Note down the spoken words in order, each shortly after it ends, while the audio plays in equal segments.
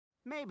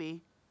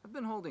Maybe. I've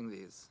been holding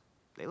these.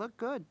 They look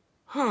good.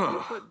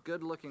 You put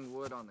good-looking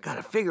wood on the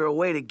Gotta ground. figure a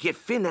way to get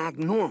Finn to act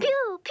normal.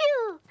 Pew,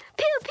 pew,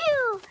 pew,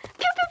 pew, pew,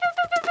 pew, pew,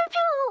 pew, pew,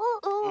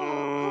 pew.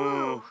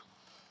 Ooh.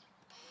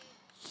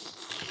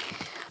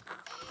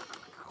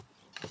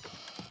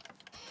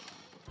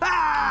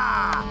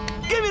 Ah!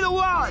 Give me the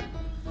wallet!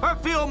 Or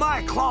feel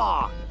my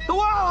claw! The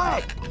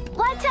wallet!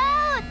 Watch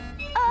out!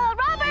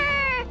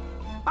 Robber!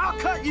 I'll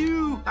cut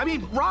you! I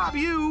mean, rob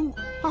you!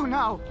 Oh,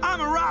 no.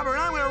 I'm a robber,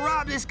 and I'm gonna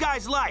rob this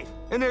guy's life.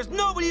 And there's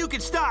nobody who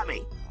can stop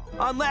me.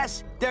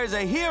 Unless there's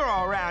a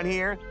hero around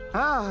here.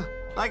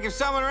 Like if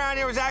someone around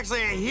here was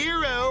actually a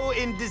hero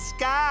in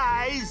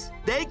disguise,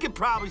 they could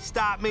probably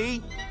stop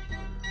me.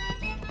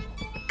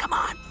 Come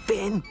on,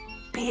 Finn.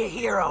 Be a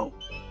hero.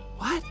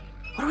 What?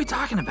 What are we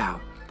talking about?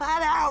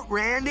 Pat out,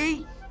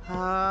 Randy.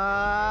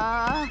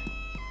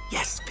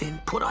 Yes, Finn,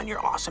 put on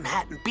your awesome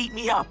hat and beat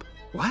me up.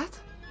 What?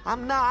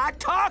 I'm not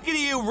talking to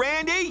you,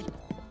 Randy.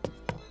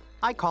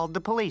 I called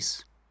the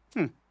police.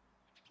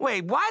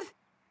 Wait, what?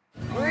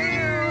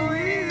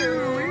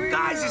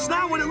 Guys, it's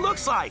not what it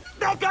looks like.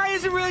 That guy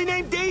isn't really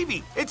named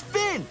Davey. It's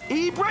Finn.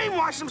 He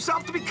brainwashed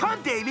himself to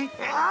become Davey.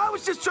 I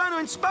was just trying to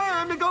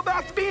inspire him to go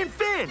back to being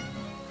Finn.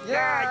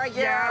 Yeah,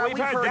 we've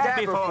heard that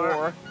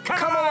before.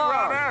 Come on,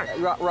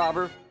 Robber.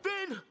 Robber.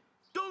 Finn,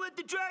 don't let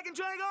the dragon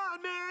drag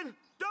on, man.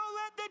 Don't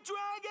let the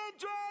dragon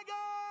drag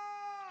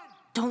on.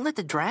 Don't let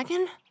the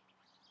dragon?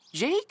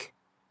 Jake?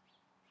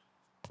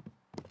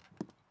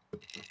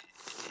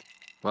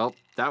 Well,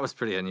 that was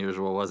pretty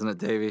unusual, wasn't it,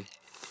 Davey?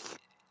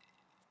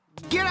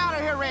 Get out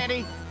of here,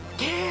 Randy!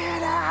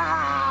 Get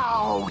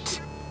out!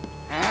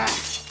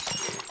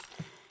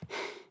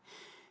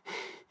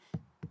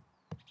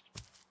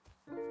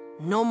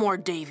 No more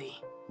Davey.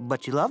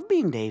 But you love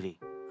being Davey.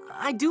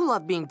 I do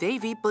love being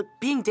Davey, but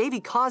being Davey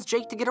caused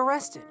Jake to get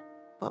arrested.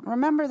 But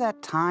remember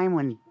that time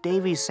when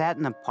Davey sat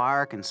in the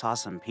park and saw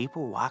some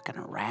people walking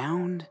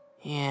around?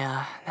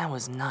 Yeah, that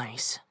was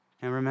nice.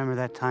 And remember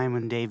that time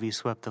when Davey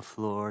swept the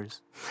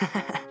floors?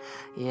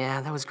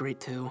 Yeah, that was great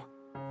too.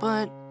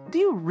 But do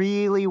you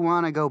really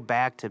want to go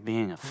back to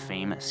being a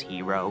famous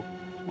hero?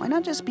 Why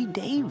not just be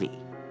Davey?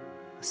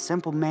 A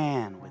simple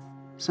man with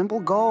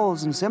simple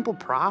goals and simple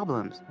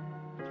problems.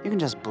 You can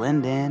just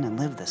blend in and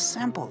live the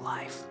simple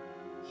life.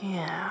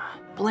 yeah,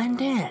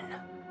 blend in.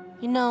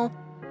 You know,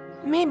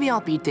 maybe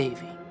I'll be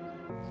Davey.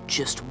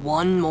 Just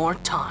one more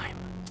time.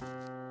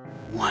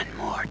 One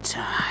more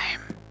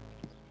time.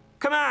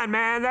 Come on,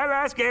 man. That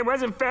last game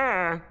wasn't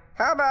fair.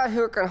 How about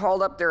who can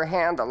hold up their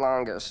hand the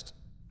longest?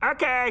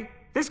 Okay.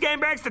 This game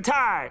breaks the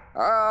tie.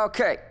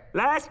 Okay.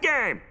 Last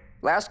game.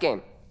 Last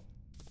game.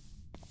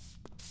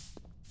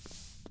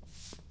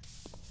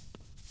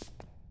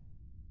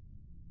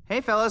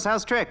 Hey, fellas,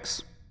 how's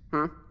tricks?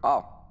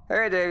 Oh.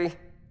 Hey, Davey.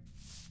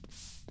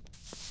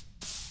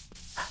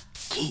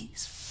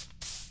 Keys.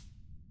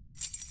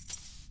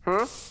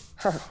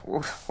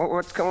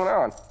 What's going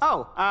on?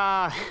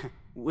 Oh,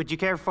 would you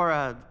care for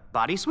a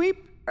body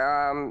sweep?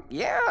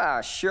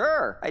 Yeah,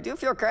 sure. I do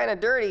feel kind of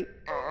dirty.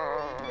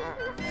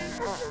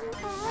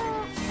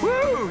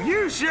 Woo!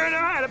 You sure know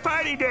how to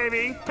party,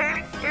 Davey.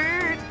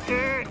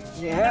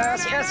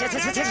 Yes.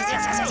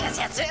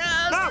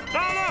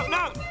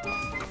 No.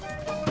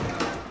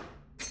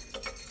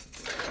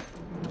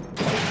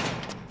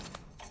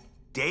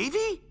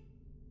 Davey?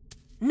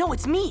 No,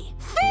 it's me,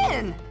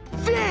 Finn!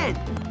 Finn!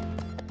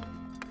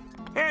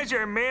 Here's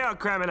your meal,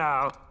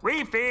 criminal.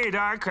 We feed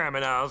our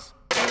criminals.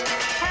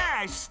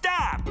 Hey,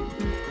 stop!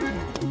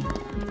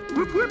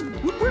 Whoop, whoop,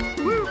 whoop, whoop,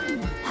 whoop.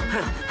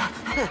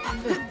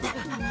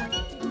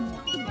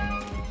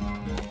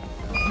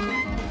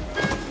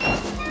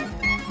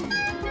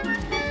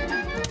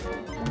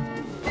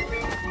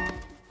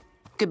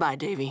 Goodbye,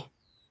 Davey.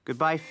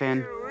 Goodbye,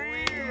 Finn.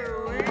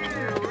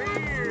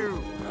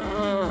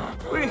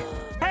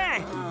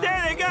 Hey,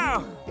 there they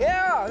go.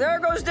 Yeah, there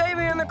goes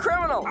Davey and the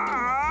criminal.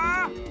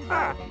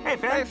 Hey,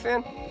 Finn. Hey,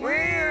 Finn.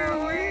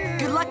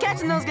 Good luck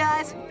catching those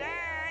guys.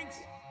 Thanks.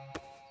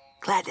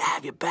 Glad to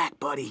have you back,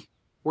 buddy.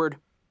 Word.